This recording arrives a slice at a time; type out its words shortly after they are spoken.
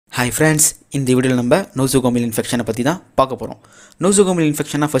Hi friends, in the video நம்ம nosocomial infection பத்தி தான் பார்க்க போறோம். nosocomial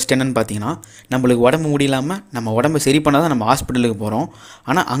infection ஃபர்ஸ்ட் என்னன்னு பாத்தீங்கன்னா நமக்கு உடம்பு முடியலாம நம்ம உடம்பை சரி பண்ணாதான் நம்ம ஹாஸ்பிடலுக்கு போறோம்.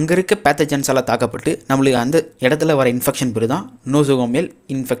 ஆனா அங்க இருக்க pathogens-ஆல தாக்கப்பட்டு நமக்கு அந்த இடத்துல வர இன்ஃபெக்ஷன் பேரு தான் nosocomial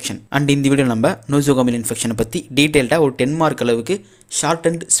infection. And இந்த வீடியோ நம்ம nosocomial infection பத்தி டீடைலா ஒரு 10 மார்க் அளவுக்கு ஷார்ட்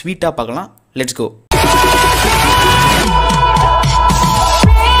அண்ட் ஸ்வீட்டா பார்க்கலாம். Let's go.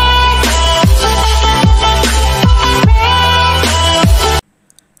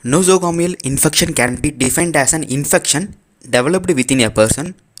 Nosocomial infection can be defined as an infection developed within a person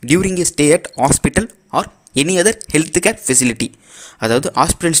during a stay at hospital or any other healthcare facility. அதாவது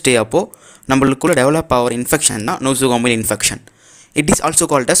hospital stay அப்போ நம்மளுக்குள்ள develop ஆகிற infection தான் nosocomial infection. It is also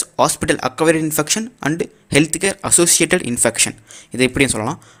called as hospital acquired infection and healthcare associated infection. இதை இப்படியும்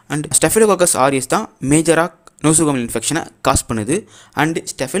சொல்லலாம். And Staphylococcus aureus தான் மேஜரா nosocomial infection cos பண்ணுது. And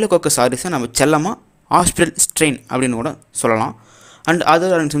Staphylococcus aureus நம்ம செல்லமா hospital strain அப்படின்னு கூட சொல்லலாம். And other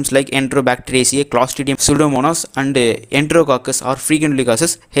organisms like Enterococcus, Clostridium, Pseudomonas and Enterococcus are frequently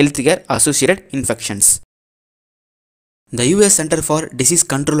causes healthcare associated infections. The US Center for Disease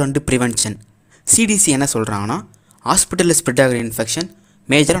Control and Prevention CDC என்ன சொல்றாங்கன்னா hospital spread ஆகிற infection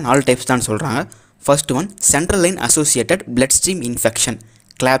மேஜரா 4 types தான் சொல்றாங்க. First one central line associated bloodstream infection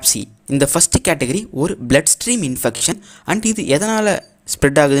Klebsiella. இந்த first category ஒரு bloodstream infection and இது எதனால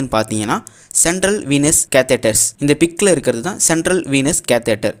spread ஆகுதுன்னு பார்த்தீங்கன்னா central venous catheters. இந்த பிக்ல இருக்கிறது தான் central venous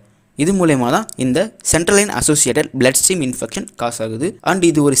catheter. இது மூலமா தான் இந்த central line associated bloodstream infection cos ஆகுது. அண்ட்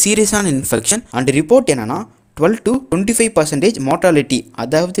இது ஒரு சீரியஸான இன்ஃபெக்ஷன். அண்ட் ரிப்போர்ட் என்னன்னா 12 to 25% mortality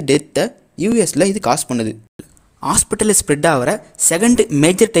அதாவது டெத்தை யூஎஸ்ல இது காஸ் பண்ணுது. ஹாஸ்பிட்டலில் ஸ்ப்ரெட் ஆகிற second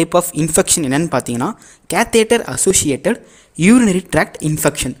major type of infection என்னன்னு பார்த்தீங்கன்னா catheter-associated urinary tract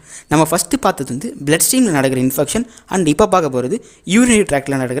infection. நம்ம ஃபஸ்ட்டு பார்த்தது வந்து பிளட் ஸ்ட்ரீமில் நடக்கிற இன்ஃபெக்ஷன் அண்ட் இப்போ பார்க்க போகிறது யூரினரி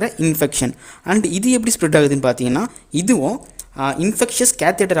ட்ராக்டில் நடக்கிற இன்ஃபெக்ஷன். அண்ட் இது எப்படி ஸ்ப்ரெட் ஆகுதுன்னு பார்த்தீங்கன்னா இதுவும் இன்ஃபெக்ஷஸ்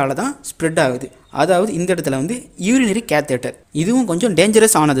கேத்தேட்டரால் தான் ஸ்ப்ரெட் ஆகுது. அதாவது இந்த இடத்துல வந்து யூரினரி கேத்தேட்டர் இதுவும் கொஞ்சம்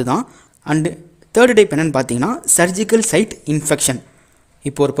டேஞ்சரஸ் ஆனது தான். அண்டு தேர்ட் டைப் என்னென்னு பார்த்தீங்கன்னா சர்ஜிக்கல் சைட் இன்ஃபெக்ஷன்.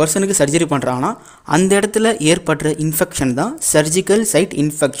 இப்போ ஒரு பர்சனுக்கு சர்ஜரி பண்ணுறாங்கன்னா அந்த இடத்துல ஏற்படுற இன்ஃபெக்ஷன் தான் சர்ஜிக்கல் சைட்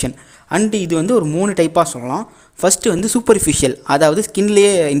இன்ஃபெக்ஷன். அண்ட் இது வந்து ஒரு 3 டைப்பாக சொல்லலாம். ஃபஸ்ட்டு வந்து சூப்பர்ஃபிஷியல், அதாவது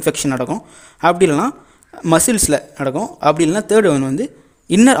ஸ்கின்லேயே இன்ஃபெக்ஷன் நடக்கும், அப்படி இல்லைனா மசில்ஸில் நடக்கும், அப்படி இல்லைனா தேர்ட் ஒன் வந்து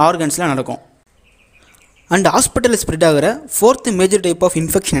இன்னர் ஆர்கன்ஸில் நடக்கும். அண்ட் ஹாஸ்பிட்டலில் ஸ்ப்ரெட் ஆகிற fourth major type of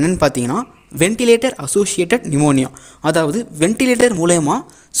infection என்னென்னு பார்த்தீங்கன்னா ventilator-associated pneumonia. அதாவது வென்டிலேட்டர் மூலயமா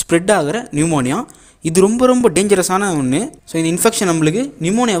ஸ்ப்ரெட் ஆகிற நியூமோனியா. இது ரொம்ப டேஞ்சரஸான ஒன்று. ஸோ இந்த இன்ஃபெக்ஷன் நம்மளுக்கு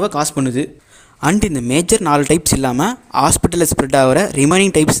நியூமோனியாவை காஸ் பண்ணுது. அண்ட் இந்த மேஜர் 4 டைப்ஸ் இல்லாமல் ஹாஸ்பிட்டலில் ஸ்ப்ரெட் ஆகிற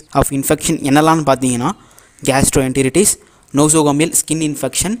ரிமைனிங் டைப்ஸ் ஆஃப் இன்ஃபெக்ஷன் என்னெல்லாம்னு பார்த்தீங்கன்னா gastroenteritis, nosocomial skin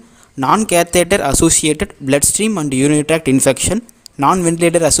infection, non-catheter associated bloodstream and urinary tract infection,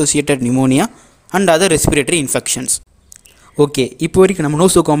 non-ventilator associated pneumonia and other respiratory infections. Okay, இப்போ வரைக்கும் நம்ம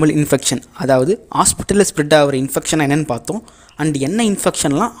nosocomial இன்ஃபெக்ஷன் அதாவது ஹாஸ்பிட்டலில் ஸ்ப்ரெட் ஆகிற இன்ஃபெக்ஷன் என்னென்னு பார்த்தோம். அண்ட் என்ன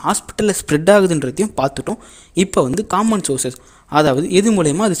இன்ஃபெக்ஷன்லாம் ஹாஸ்பிட்டலில் ஸ்ப்ரெட் ஆகுதுன்றதையும் பார்த்துட்டோம். இப்போ வந்து காமன் சோர்சஸ், அதாவது எது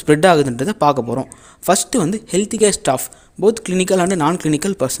மூலயமா அது ஸ்ப்ரெட் ஆகுதுன்றதை பார்க்க போகிறோம். ஃபஸ்ட்டு வந்து health care staff, both clinical and நான்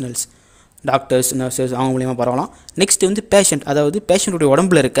கிளினிக்கல் பர்சனல்ஸ், டாக்டர்ஸ், நர்சஸ், அவங்க மூலியமாக பரவலாம். நெக்ஸ்ட்டு வந்து பேஷண்ட், அதாவது பேஷண்ட்டுடைய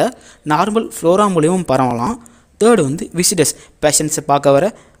உடம்புல இருக்க நார்மல் ஃப்ளோரா மூலியமாக பரவலாம். தேர்டு வந்து விசிட்டர்ஸ், பேஷண்ட்ஸை பார்க்க வர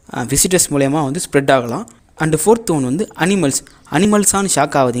விசிட்டர்ஸ் மூலயமா வந்து ஸ்ப்ரெட் ஆகலாம். அண்டு ஃபோர்த் ஒன் வந்து அனிமல்ஸானு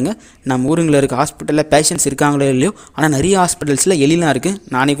ஷாக் ஆகுதுங்க. நம்ம ஊருங்களில் இருக்க ஹாஸ்பிட்டலில் பேஷண்ட்ஸ் இருக்காங்களோ இல்லையோ, ஆனால் நிறைய ஹாஸ்பிட்டல்ஸில் எலிலாம் இருக்குது,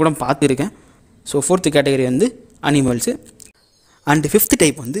 நானே கூட பார்த்துருக்கேன். ஸோ ஃபோர்த்து கேட்டகரி வந்து அனிமல்ஸு. அண்டு ஃபிஃப்த்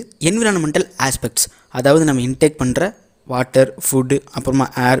டைப் வந்து என்விரான்மெண்டல் ஆஸ்பெக்ட்ஸ், அதாவது நம்ம இன்டேக் பண்ணுற வாட்டர், ஃபுட்டு, அப்புறமா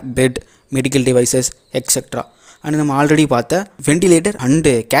ஏர், bed, medical devices etcetera. And நம்ம ஆல்ரெடி பார்த்த வெண்டிலேட்டர்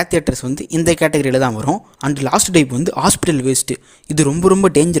அண்டு கேத்தேட்டர்ஸ் வந்து இந்த கேட்டகரியில் தான் வரும். அண்ட் லாஸ்ட் டைப் வந்து ஹாஸ்பிட்டல் வேஸ்ட்டு. இது ரொம்ப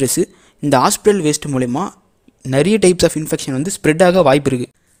டேஞ்சரஸு. இந்த ஹாஸ்பிட்டல் வேஸ்ட் மூலமா நிறைய டைப்ஸ் ஆஃப் இன்ஃபெக்ஷன் வந்து ஸ்ப்ரெட் ஆக வாய்ப்பு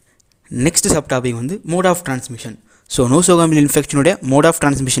இருக்குது. நெக்ஸ்ட் சப் டாபிக் வந்து mode of transmission. So nosocomial இன்ஃபெக்ஷனுடைய mode of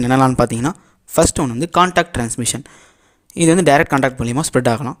transmission என்னென்னு பார்த்தீங்கன்னா ஃபர்ஸ்ட் ஒன் வந்து கான்டாக்ட் டிரான்ஸ்மிஷன். இது வந்து டைரக்ட் கான்டாக்ட் மூலிமா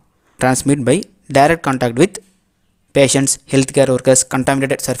ஸ்ப்ரெட் ஆகலாம். Transmit by direct contact with patients, healthcare workers,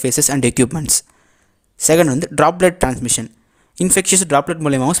 contaminated surfaces and equipments. Second வந்து droplet transmission. Infectious droplet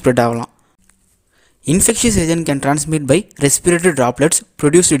மூலமாகவும் spread ஆகலாம். Infectious agent can transmit by respiratory droplets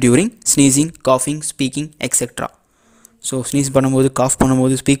produced during sneezing, coughing, speaking, etc. So sneeze பண்ணும்போது, cough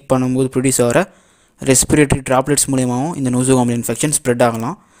பண்ணும்போது, speak பண்ணும்போது produce ஆகிற respiratory droplets மூலமாகவும் இந்த nosocomial infection spread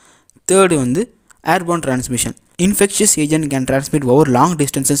ஆகலாம். தேர்டு வந்து airborne transmission. Infectious agent can transmit over long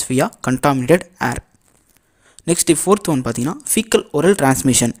distances via contaminated air. Next fourth one பார்த்தீங்கன்னா faecal oral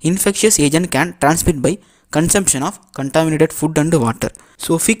transmission. Infectious agent can transmit by consumption of contaminated food and water.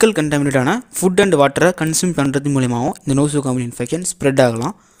 So faecal கண்டாமினேட்டான food and வாட்டரை consume பண்ணுறது மூலமாகவும் இந்த nosocomial infection spread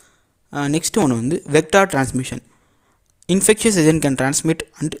ஆகலாம். Next ஒன்று வந்து vector transmission. Infectious agent can transmit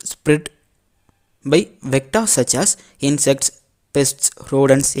and spread by vectors such as insects, pests,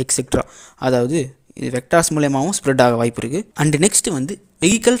 rodents, etc. அதாவது இது vectors மூலமாகவும் ஸ்ப்ரெட் ஆக வாய்ப்பு இருக்குது. அண்ட் நெக்ஸ்ட் வந்து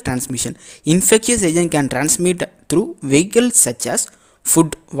vehicle transmission. Infectious agent can transmit through vehicles such as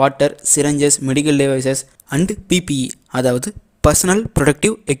food, water, சிரஞ்சஸ், medical devices and PPE, அதாவது personal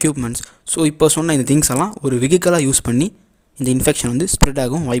productive equipments. So இப்போ சொன்ன இந்த திங்ஸ் எல்லாம் ஒரு வெஹிக்கலாக யூஸ் பண்ணி இந்த இன்ஃபெக்ஷன் வந்து ஸ்ப்ரெட்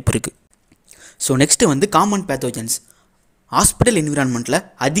ஆகவும் வாய்ப்பு இருக்குது. ஸோ நெக்ஸ்ட்டு வந்து காமன் பேத்தோஜன்ஸ். ஹாஸ்பிட்டல் என்விரான்மெண்ட்டில்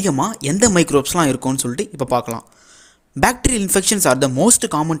அதிகமாக எந்த மைக்ரோப்ஸ்லாம் இருக்கும்னு சொல்லிட்டு இப்போ பார்க்கலாம். Bacterial infections are the most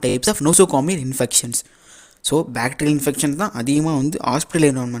common types of nosocomial infections. So bacterial infections தான் அதிகமாக வந்து ஹாஸ்பிட்டல்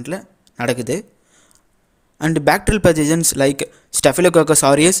என்விரான்மெண்ட்டில் நடக்குது. And bacterial pathogens like Staphylococcus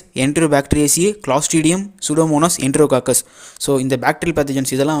aureus, Enterobacteriaceae, Clostridium, Pseudomonas, Enterococcus. So இந்த bacterial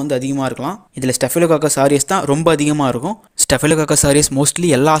pathogens இதெல்லாம் வந்து அதிகமாக இருக்கலாம். இதில் Staphylococcus aureus தான் ரொம்ப அதிகமாக இருக்கும். Staphylococcus aureus மோஸ்ட்லி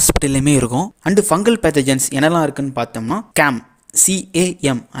எல்லா ஹாஸ்பிட்டல்லையுமே இருக்கும். அண்டு ஃபங்கல் பேத்தோஜன்ஸ் என்னெல்லாம் இருக்குன்னு பார்த்தோம்னா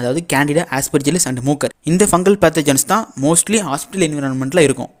CAM, அதாவது கேண்டிடா, ஆஸ்பெர்ஜிலஸ் அண்ட் மூக்கர். இந்த ஃபங்கல் பேத்தோஜன்ஸ் தான் மோஸ்ட்லி ஹாஸ்பிட்டல் என்விரான்மெண்ட்டில்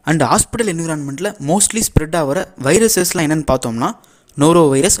இருக்கும். அண்ட் ஹாஸ்பிட்டல் என்விரான்மெண்ட்டில் மோஸ்ட்லி ஸ்ப்ரெட் ஆகிற வைரஸஸ்லாம் என்னென்னு பார்த்தோம்னா நோரோ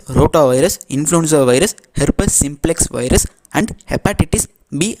virus, rota virus, இன்ஃப்ளூன்சா virus, herpes simplex virus and hepatitis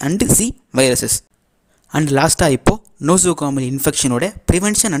B and C viruses. And லாஸ்ட்டாக இப்போது நோசோகாமல் இன்ஃபெக்ஷனோட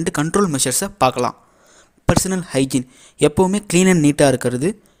ப்ரிவென்ஷன் அண்ட் கண்ட்ரோல் மெஷர்ஸை பார்க்கலாம். பர்சனல் ஹைஜீன், எப்போவுமே க்ளீன் அண்ட் நீட்டாக இருக்கிறது.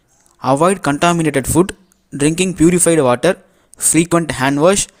 Avoid contaminated food, drinking purified water, frequent hand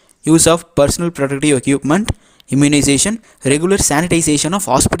wash, use of personal protective equipment, immunization, regular sanitization of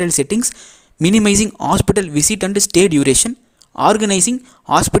hospital settings, minimizing hospital visit and stay duration, organizing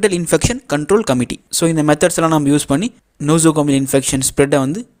hospital infection control committee. So இந்த methods எல்லாம் நம்ம use பண்ணி நோசோகாமில் infection ஸ்ப்ரெட்டை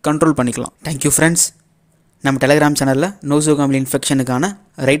வந்து control பண்ணிக்கலாம். Thank you friends. நம்ம Telegram சேனலில் நோசோகாமில் இன்ஃபெக்ஷனுக்கான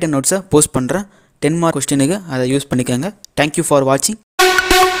written நோட்ஸை post பண்ணுறேன். 10 mark கொஸ்டினுக்கு அதை யூஸ் பண்ணிக்கோங்க. தேங்க்யூ ஃபார் வாட்சிங்.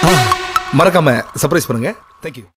 மறக்காமல் சர்ப்ரைஸ் பண்ணுங்கள். தேங்க்யூ.